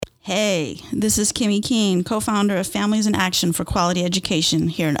Hey, this is Kimmy Keene, co-founder of Families in Action for Quality Education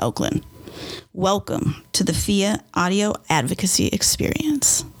here in Oakland. Welcome to the FIA Audio Advocacy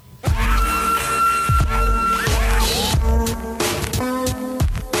Experience.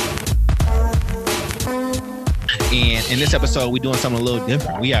 And in this episode, we're doing something a little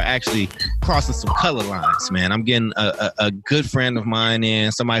different. We are actually crossing some color lines, man. I'm getting a good friend of mine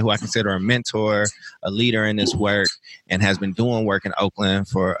in, somebody who I consider a mentor, a leader in this work, and has been doing work in Oakland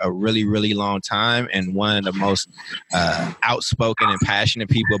for a really, really long time, and one of the most outspoken and passionate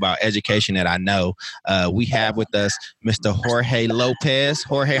people about education that I know. We have with us Mr. Jorge Lopez.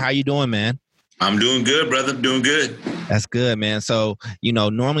 Jorge, how you doing, man? I'm doing good, brother. Doing good. That's good, man. So,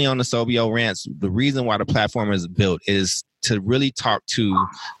 normally on the Sobio Rants, the reason why the platform is built is to really talk to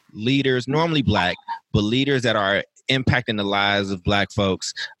leaders, normally Black, but leaders that are impacting the lives of Black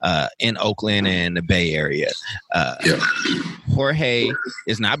folks in Oakland and the Bay Area. Jorge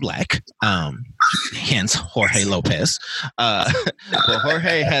is not Black, hence Jorge Lopez. But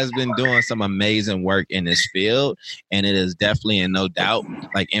Jorge has been doing some amazing work in this field, and it is definitely and no doubt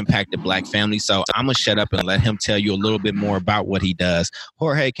impacted Black families. So I'm going to shut up and let him tell you a little bit more about what he does.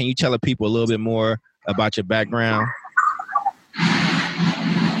 Jorge, can you tell the people a little bit more about your background?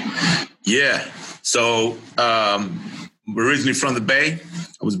 Yeah. So originally from the Bay.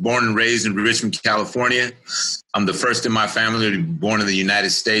 I was born and raised in Richmond, California. I'm the first in my family to be born in the United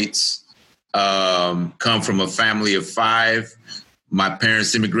States. Come from a family of 5. My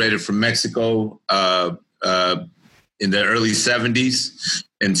parents immigrated from Mexico in the early 70s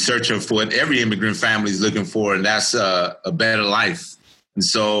in search of what every immigrant family is looking for, and that's a better life. And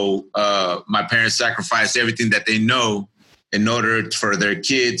so my parents sacrificed everything that they know in order for their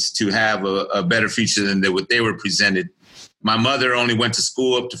kids to have a better future than what they were presented. My mother only went to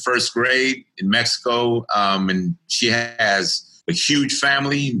school up to first grade in Mexico, and she has a huge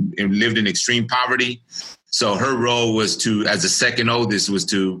family and lived in extreme poverty. So her role was to, as the second oldest, was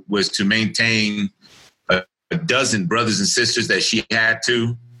to maintain a dozen brothers and sisters that she had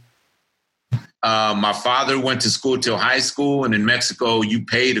to. My father went to school till high school, and in Mexico, you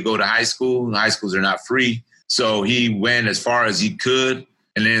pay to go to high school. High schools are not free. So he went as far as he could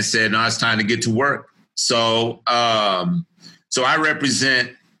and then said, no, it's time to get to work. So so I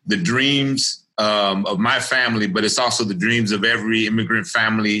represent the dreams of my family, but it's also the dreams of every immigrant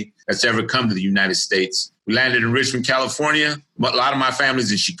family that's ever come to the United States. We landed in Richmond, California. A lot of my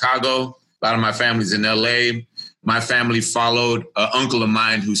family's in Chicago. A lot of my family's in LA. My family followed an uncle of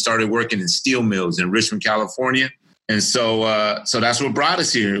mine who started working in steel mills in Richmond, California. And so so that's what brought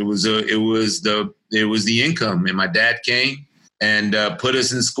us here. It was the income. And my dad came and put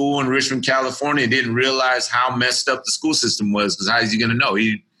us in school in Richmond, California, and didn't realize how messed up the school system was, because how is he going to know?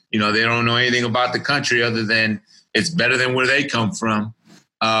 They don't know anything about the country other than it's better than where they come from.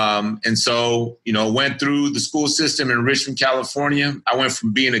 And so, went through the school system in Richmond, California. I went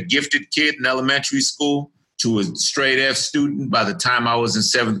from being a gifted kid in elementary school to a straight F student by the time I was in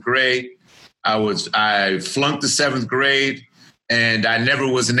 7th grade. I flunked the 7th grade, and I never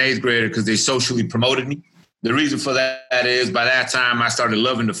was an 8th grader because they socially promoted me. The reason for that is by that time I started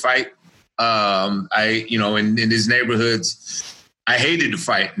loving to fight. In these neighborhoods, I hated to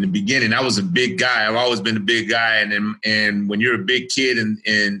fight in the beginning. I was a big guy. I've always been a big guy. And when you're a big kid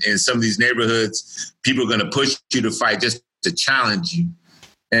in some of these neighborhoods, people are going to push you to fight just to challenge you.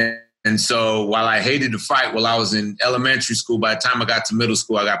 And so while I hated to fight while I was in elementary school, by the time I got to middle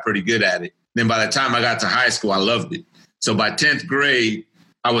school, I got pretty good at it. Then by the time I got to high school, I loved it. So by 10th grade,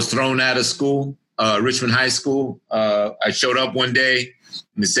 I was thrown out of school. Richmond High School. I showed up one day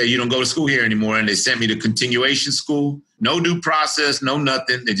and they said, you don't go to school here anymore. And they sent me to continuation school. No due process, no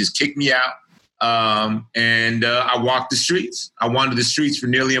nothing. They just kicked me out. And I walked the streets. I wandered the streets for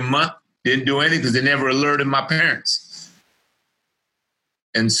nearly a month. Didn't do anything because they never alerted my parents.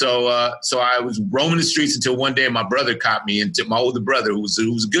 And so I was roaming the streets until one day my brother caught me, and my older brother, who was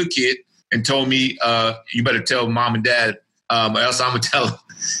a good kid, and told me, you better tell mom and dad, or else I'm going to tell them.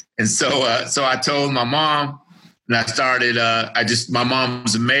 And so I told my mom, and I started, my mom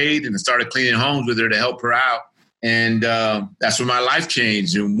was a maid, and I started cleaning homes with her to help her out. And that's when my life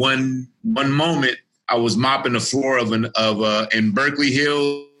changed. In one moment, I was mopping the floor in Berkeley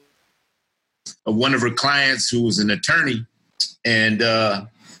Hills of one of her clients who was an attorney. And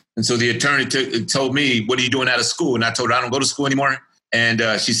so the attorney told me, what are you doing out of school? And I told her, I don't go to school anymore. And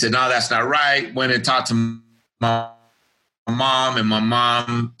she said, no, that's not right. Went and talked to my mom, and my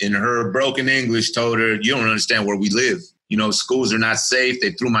mom, in her broken English, told her, you don't understand where we live. Schools are not safe.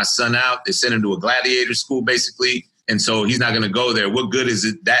 They threw my son out. They sent him to a gladiator school, basically. And so he's not going to go there. What good is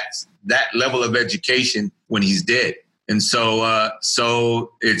it that level of education when he's dead? And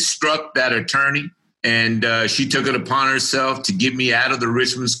so it struck that attorney, and she took it upon herself to get me out of the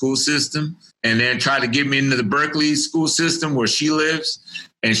Richmond school system and then try to get me into the Berkeley school system where she lives.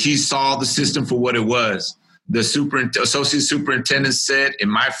 And she saw the system for what it was. The associate superintendent said in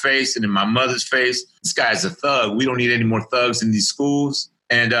my face and in my mother's face, this guy's a thug. We don't need any more thugs in these schools.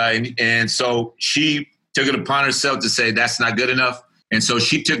 And so she took it upon herself to say that's not good enough. And so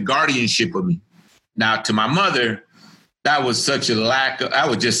she took guardianship of me. Now, to my mother, that was such a lack of, I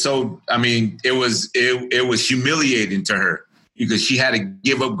was just so, I mean, it was humiliating to her because she had to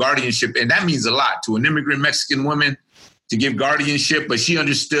give up guardianship. And that means a lot to an immigrant Mexican woman to give guardianship, but she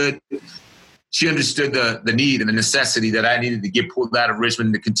understood the need and the necessity that I needed to get pulled out of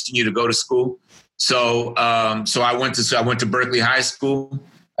Richmond to continue to go to school. So I went to Berkeley High School.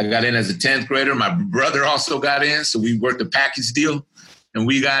 I got in as a 10th grader. My brother also got in, so we worked a package deal, and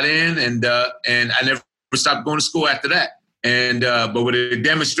we got in, and I never stopped going to school after that. And but what it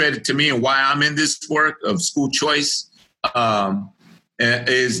demonstrated to me and why I'm in this work of school choice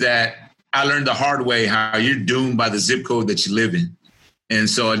is that I learned the hard way how you're doomed by the zip code that you live in. And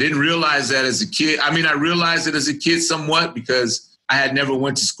so I didn't realize that as a kid. I mean, I realized it as a kid somewhat because I had never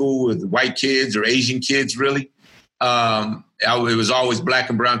went to school with white kids or Asian kids, really. It was always black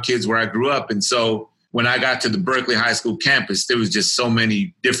and brown kids where I grew up. And so when I got to the Berkeley High School campus, there was just so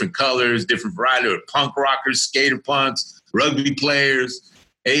many different colors, different variety of punk rockers, skater punks, rugby players,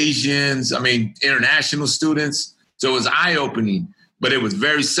 Asians, I mean, international students. So it was eye-opening, but it was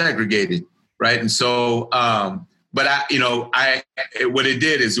very segregated, right? And so, but what it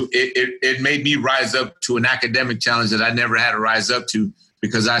did is it made me rise up to an academic challenge that I never had to rise up to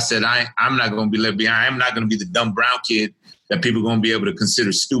because I said, I'm not going to be left behind. I'm not going to be the dumb brown kid that people are going to be able to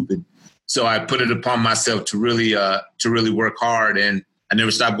consider stupid. So I put it upon myself to really work hard, and I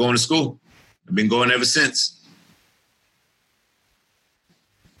never stopped going to school. I've been going ever since.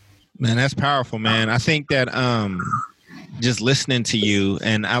 Man, that's powerful, man. I think that just listening to you,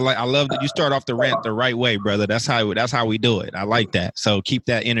 and I love that you start off the rant the right way, brother. That's how we do it. I like that. So keep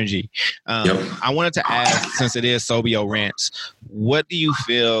that energy. I wanted to ask, since it is Sobio Rants, what do you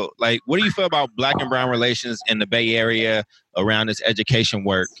feel about Black and brown relations in the Bay Area around this education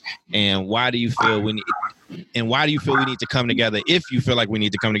work, and why do you feel we need to come together? If you feel like we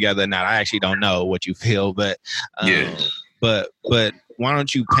need to come together or not, I actually don't know what you feel, but but why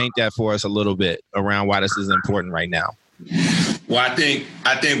don't you paint that for us a little bit around why this is important right now? Well, I think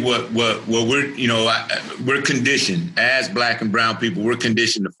what we're conditioned as Black and brown people. We're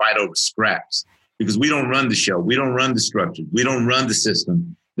conditioned to fight over scraps because we don't run the show. We don't run the structure. We don't run the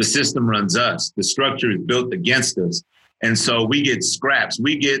system. The system runs us. The structure is built against us. And so we get scraps.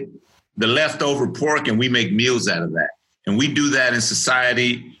 We get the leftover pork and we make meals out of that. And we do that in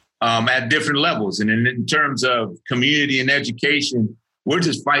society at different levels. And in terms of community and education, we're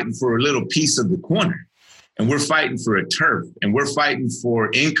just fighting for a little piece of the corner. And we're fighting for a turf, and we're fighting for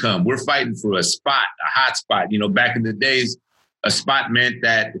income. We're fighting for a spot, a hot spot. You know, back in the days, a spot meant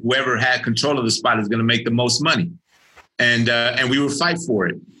that whoever had control of the spot is going to make the most money. And we would fight for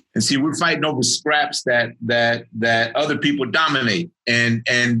it. And see, we're fighting over scraps that other people dominate, and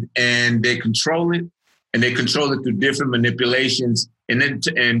they control it, and they control it through different manipulations, and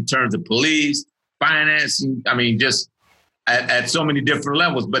in terms of police, financing. I mean, just at so many different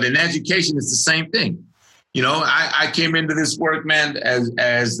levels. But in education, it's the same thing. You know, I came into this work, man, I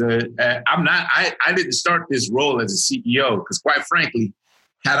didn't start this role as a CEO because, quite frankly,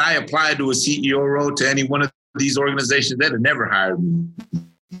 had I applied to a CEO role to any one of these organizations, they'd have never hired me.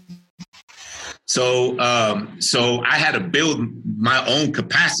 So I had to build my own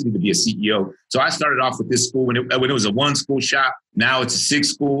capacity to be a CEO. So I started off with this school when it was a 1-school shop. Now it's a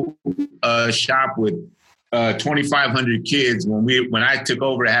 6-school shop with 2,500 kids. When I took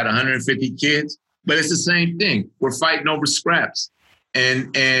over, it had 150 kids. But it's the same thing. We're fighting over scraps,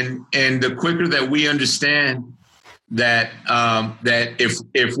 and the quicker that we understand that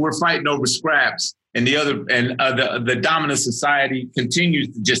if we're fighting over scraps, and the dominant society continues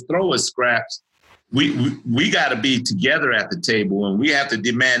to just throw us scraps, we got to be together at the table, and we have to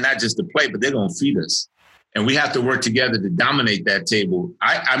demand not just the plate, but they're gonna feed us, and we have to work together to dominate that table.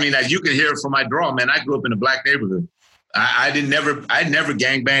 I mean, as you can hear from my draw, man, I grew up in a Black neighborhood. I never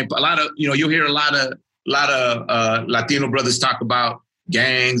gangbang. A lot of, you'll hear a lot of Latino brothers talk about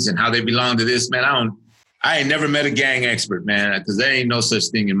gangs and how they belong to this. Man, I ain't never met a gang expert, man, because there ain't no such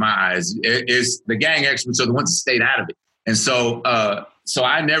thing in my eyes. It's the gang experts are the ones that stayed out of it. And so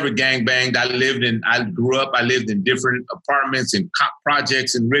I never gangbanged. I lived in different apartments and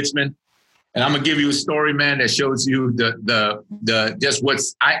projects in Richmond. And I'm gonna give you a story, man, that shows you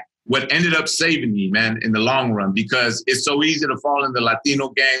what ended up saving me, man, in the long run, because it's so easy to fall in the Latino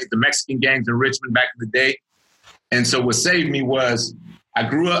gangs, the Mexican gangs in Richmond back in the day. And so what saved me was I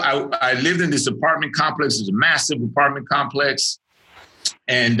grew up, I lived in this apartment complex. It was a massive apartment complex.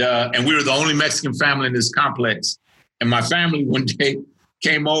 And we were the only Mexican family in this complex. And my family one day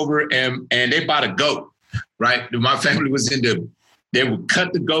came over and they bought a goat, right? My family was they would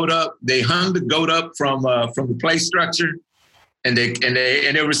cut the goat up. They hung the goat up from the play structure, and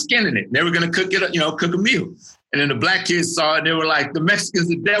they were skinning it. They were going to cook it, cook a meal. And then the black kids saw it, and they were like, the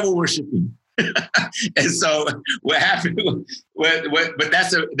Mexicans are devil worshiping. And so what happened? But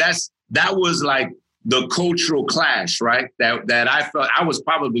that was like the cultural clash, right? That I felt. I was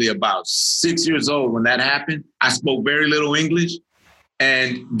probably about 6 years old when that happened. I spoke very little English.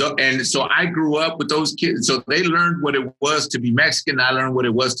 And so I grew up with those kids. So they learned what it was to be Mexican. I learned what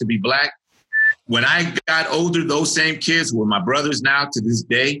it was to be black. When I got older, those same kids were my brothers now to this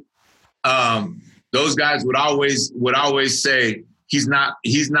day. Those guys would always say, he's not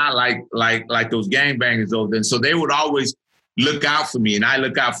like those gangbangers over there. And so they would always look out for me, and I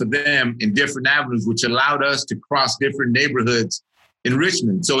look out for them in different avenues, which allowed us to cross different neighborhoods in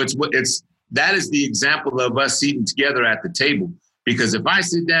Richmond. So that is the example of us sitting together at the table. Because if I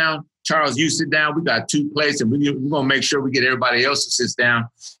sit down, Charles, you sit down, we got two plates, and we're going to make sure we get everybody else to sit down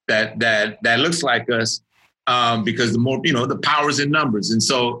that looks like us, because the more, the power's in numbers. And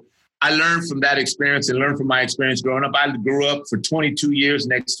so I learned from that experience and learned from my experience growing up. I grew up for 22 years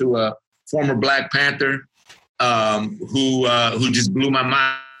next to a former Black Panther who just blew my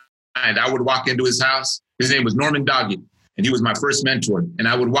mind. I would walk into his house. His name was Norman Doggett, and he was my first mentor. And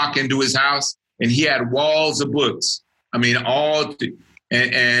I would walk into his house, and he had walls of books. I mean,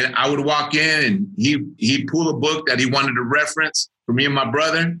 and I would walk in, and he'd pull a book that he wanted to reference for me and my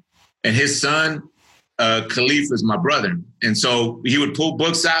brother, and his son, Khalif, is my brother. And so he would pull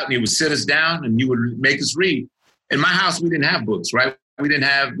books out, and he would sit us down, and he would make us read. In my house, we didn't have books, right? We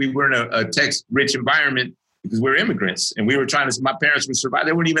were in a text-rich environment because we were immigrants, and my parents would survive.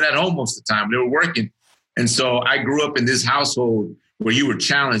 They weren't even at home most of the time. They were working. And so I grew up in this household where you were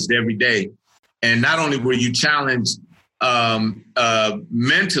challenged every day. And not only were you challenged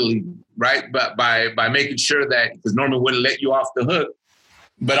mentally, right, but by making sure that, because Norman wouldn't let you off the hook,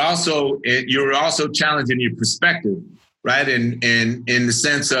 but also you're also challenging your perspective, right? And in the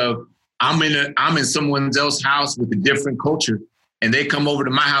sense of I'm in someone else's house with a different culture, and they come over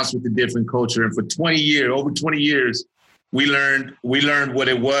to my house with a different culture. And for over 20 years, we learned what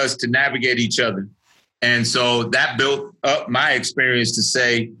it was to navigate each other. And so that built up my experience to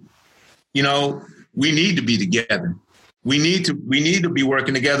say, we need to be together. We need to be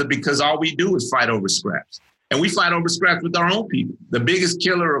working together, because all we do is fight over scraps. And we fight over scraps with our own people. The biggest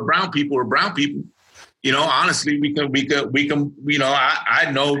killer of brown people are brown people. Honestly, we can,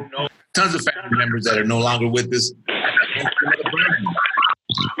 I know tons of family members that are no longer with us.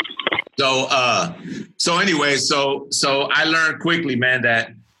 So anyway, so I learned quickly, man,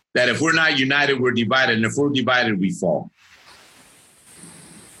 that if we're not united, we're divided. And if we're divided, we fall.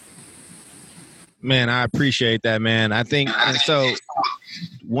 Man, I appreciate that, man. I think, and so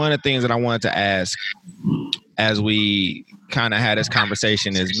one of the things that I wanted to ask as we kind of had this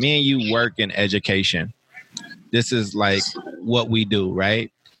conversation is, me and you work in education. This is like what we do,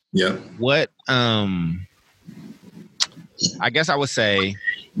 right? Yeah. What, I guess I would say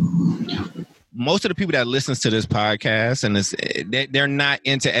most of the people that listens to this podcast, and they're not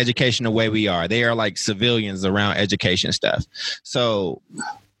into education the way we are. They are like civilians around education stuff. So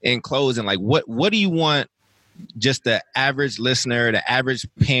in closing, like what do you want just the average listener, the average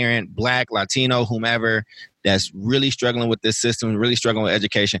parent, Black, Latino, whomever, that's really struggling with this system, really struggling with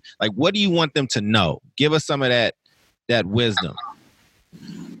education, like what do you want them to know? Give us some of that wisdom.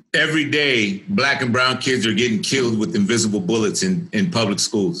 Every day, Black and brown kids are getting killed with invisible bullets in public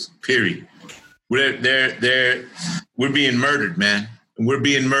schools, period. We're being murdered, man. We're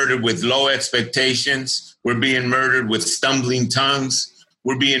being murdered with low expectations. We're being murdered with stumbling tongues.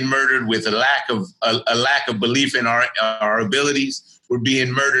 We're being murdered with a lack of belief in our abilities. We're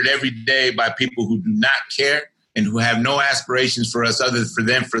being murdered every day by people who do not care and who have no aspirations for us other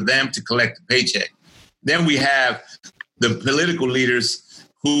than for them to collect a paycheck. Then we have the political leaders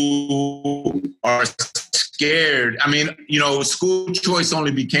who are scared. I mean, school choice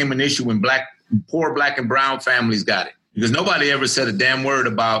only became an issue when poor Black and brown families got it, because nobody ever said a damn word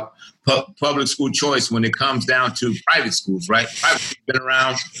about public school choice when it comes down to private schools, right? Private schools have been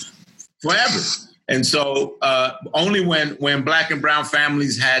around forever. And so only when Black and brown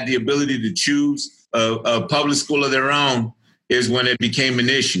families had the ability to choose a public school of their own is when it became an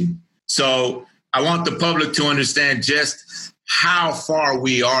issue. So I want the public to understand just how far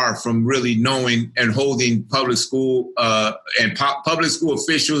we are from really knowing and holding public school and public school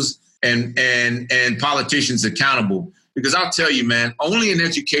officials and politicians accountable. Because I'll tell you, man, only in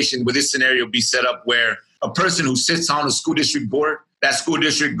education would this scenario be set up where a person who sits on a school district board, that school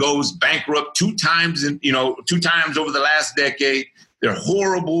district goes bankrupt 2 times over the last decade. They're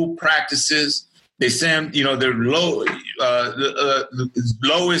horrible practices. They send, their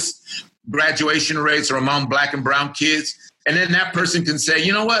lowest graduation rates are among Black and brown kids. And then that person can say,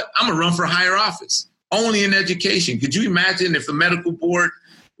 you know what, I'm going to run for higher office, only in education. Could you imagine if a medical board,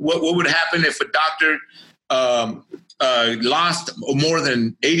 what would happen if a doctor lost more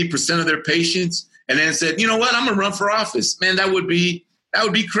than 80% of their patients and then said, you know what, I'm going to run for office? Man, that would be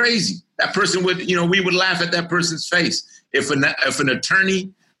crazy. That person would, we would laugh at that person's face. If an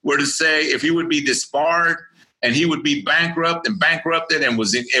attorney were to say, if he would be disbarred and he would be bankrupted and it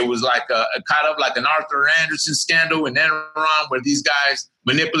was like caught up like an Arthur Anderson scandal in Enron where these guys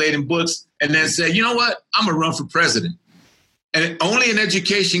manipulating books and then say, you know what, I'm going to run for president. And only in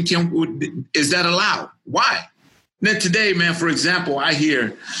education is that allowed. Why? And then today, man, for example, I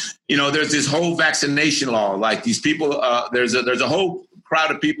hear, there's this whole vaccination law. Like these people, there's a whole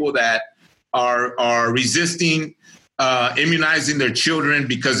crowd of people that are resisting immunizing their children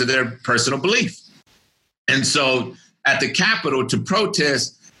because of their personal belief. And so at the Capitol to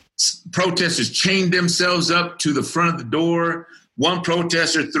protest, protesters chained themselves up to the front of the door. One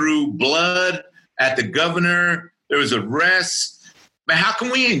protester threw blood at the governor. There was arrests. But how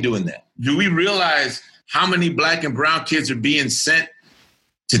come we ain't doing that? Do we realize how many Black and brown kids are being sent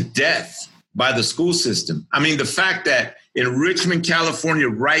to death by the school system? I mean, the fact that in Richmond, California,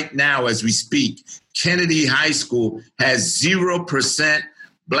 right now, as we speak, Kennedy High School has 0%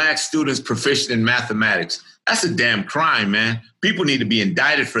 Black students proficient in mathematics. That's a damn crime, man. People need to be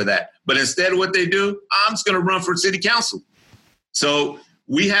indicted for that. But instead, what they do, I'm just going to run for city council. So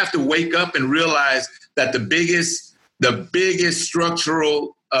we have to wake up and realize that the biggest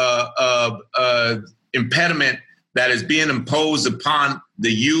structural impediment that is being imposed upon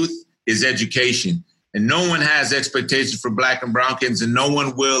the youth is education. And no one has expectations for Black and brown kids, and no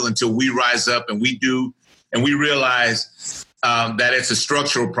one will until we rise up and we do, and we realize that it's a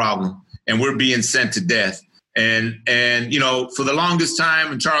structural problem and we're being sent to death. And for the longest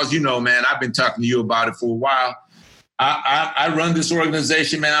time, and Charles, man, I've been talking to you about it for a while. I run this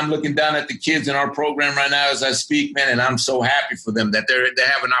organization, man. I'm looking down at the kids in our program right now as I speak, man, and I'm so happy for them that they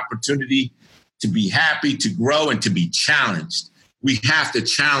have an opportunity to be happy, to grow, and to be challenged. We have to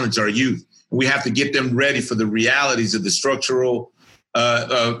challenge our youth. We have to get them ready for the realities of the structural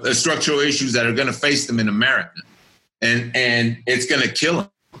issues that are going to face them in America. And it's going to kill them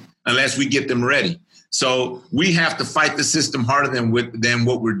unless we get them ready. So we have to fight the system harder than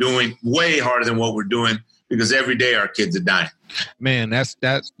what we're doing, way harder than what we're doing, because every day our kids are dying. Man, that's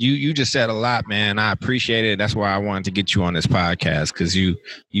you just said a lot, man. I appreciate it. That's why I wanted to get you on this podcast, because you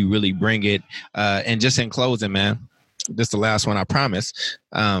really bring it. And just in closing, man, this is the last one, I promise.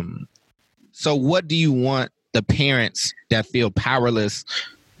 So what do you want the parents that feel powerless,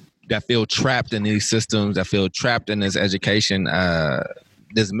 that feel trapped in these systems, that feel trapped in this education,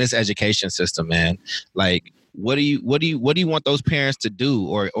 this miseducation system, man? Like, what do you want those parents to do,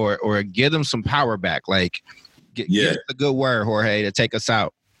 or give them some power back? Like, give us a good word, Jorge, to take us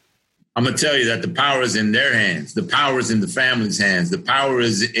out. I'm gonna tell you that the power is in their hands. The power is in the family's hands. The power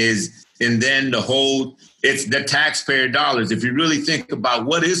is in then the whole. It's the taxpayer dollars. If you really think about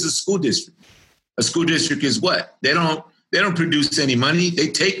what is a school district is what? They don't produce any money. They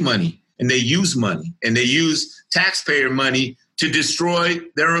take money and they use money, and they use taxpayer money to destroy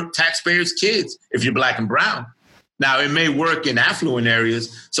their taxpayers' kids if you're Black and brown. Now, it may work in affluent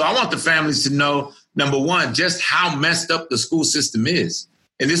areas. So I want the families to know, number one, just how messed up the school system is.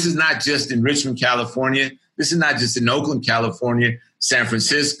 And this is not just in Richmond, California. This is not just in Oakland, California, San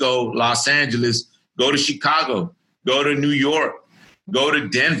Francisco, Los Angeles. Go to Chicago, go to New York, go to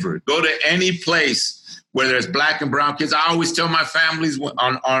Denver, go to any place where there's Black and brown kids. I always tell my families when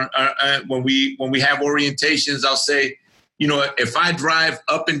we have orientations, I'll say, if I drive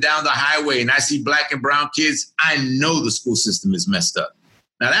up and down the highway and I see Black and brown kids, I know the school system is messed up.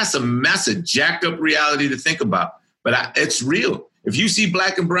 Now, that's a jacked up reality to think about, but it's real. If you see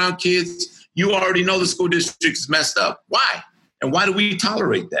Black and brown kids, you already know the school district is messed up. Why? And why do we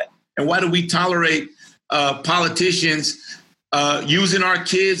tolerate that? And why do we tolerate politicians using our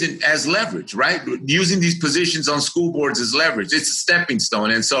kids as leverage, right? Using these positions on school boards as leverage. It's a stepping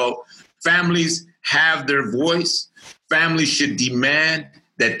stone. And so families have their voice. Families should demand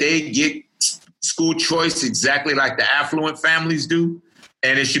that they get school choice exactly like the affluent families do,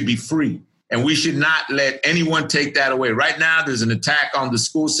 and it should be free. And we should not let anyone take that away. Right now, there's an attack on the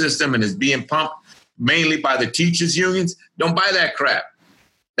school system and it's being pumped mainly by the teachers' unions. Don't buy that crap.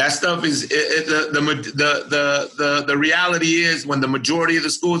 That stuff is the reality is when the majority of the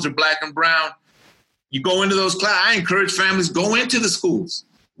schools are black and brown, you go into those classes. I encourage families, go into the schools.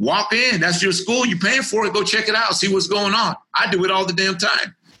 Walk in. That's your school. You're paying for it. Go check it out. See what's going on. I do it all the damn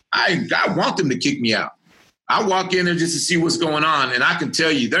time. I want them to kick me out. I walk in there just to see what's going on. And I can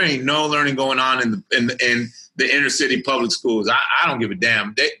tell you, there ain't no learning going on in the inner city public schools. I don't give a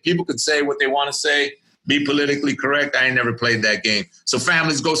damn. People can say what they want to say, be politically correct. I ain't never played that game. So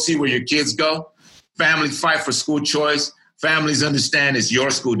families, go see where your kids go. Families fight for school choice. Families understand it's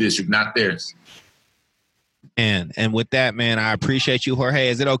your school district, not theirs. And with that, man, I appreciate you, Jorge.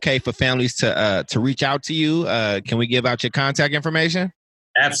 Is it okay for families to reach out to you? Can we give out your contact information?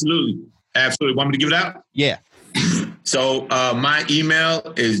 Absolutely. Absolutely. Want me to give it out? Yeah. So my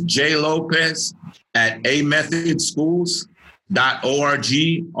email is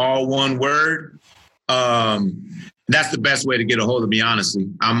jlopez@amethodschools.org, all one word. That's the best way to get a hold of me, honestly.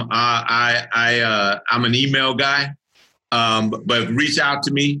 I'm an email guy, but reach out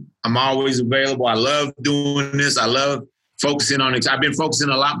to me. I'm always available. I love doing this. I love focusing on it. I've been focusing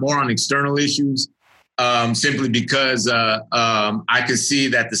a lot more on external issues, simply because I can see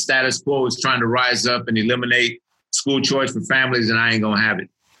that the status quo is trying to rise up and eliminate school choice for families, and I ain't gonna have it.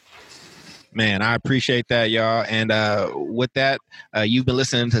 Man, I appreciate that, y'all. And with that, you've been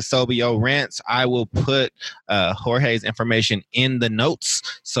listening to Sobio Rants. I will put Jorge's information in the notes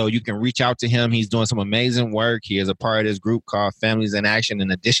so you can reach out to him. He's doing some amazing work. He is a part of this group called Families in Action, in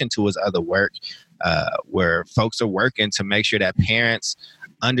addition to his other work, where folks are working to make sure that parents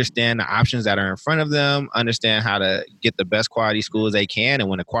understand the options that are in front of them, understand how to get the best quality schools they can. And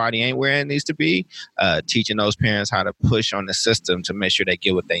when the quality ain't where it needs to be, teaching those parents how to push on the system to make sure they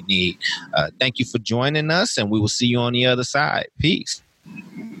get what they need. Thank you for joining us, and we will see you on the other side. Peace.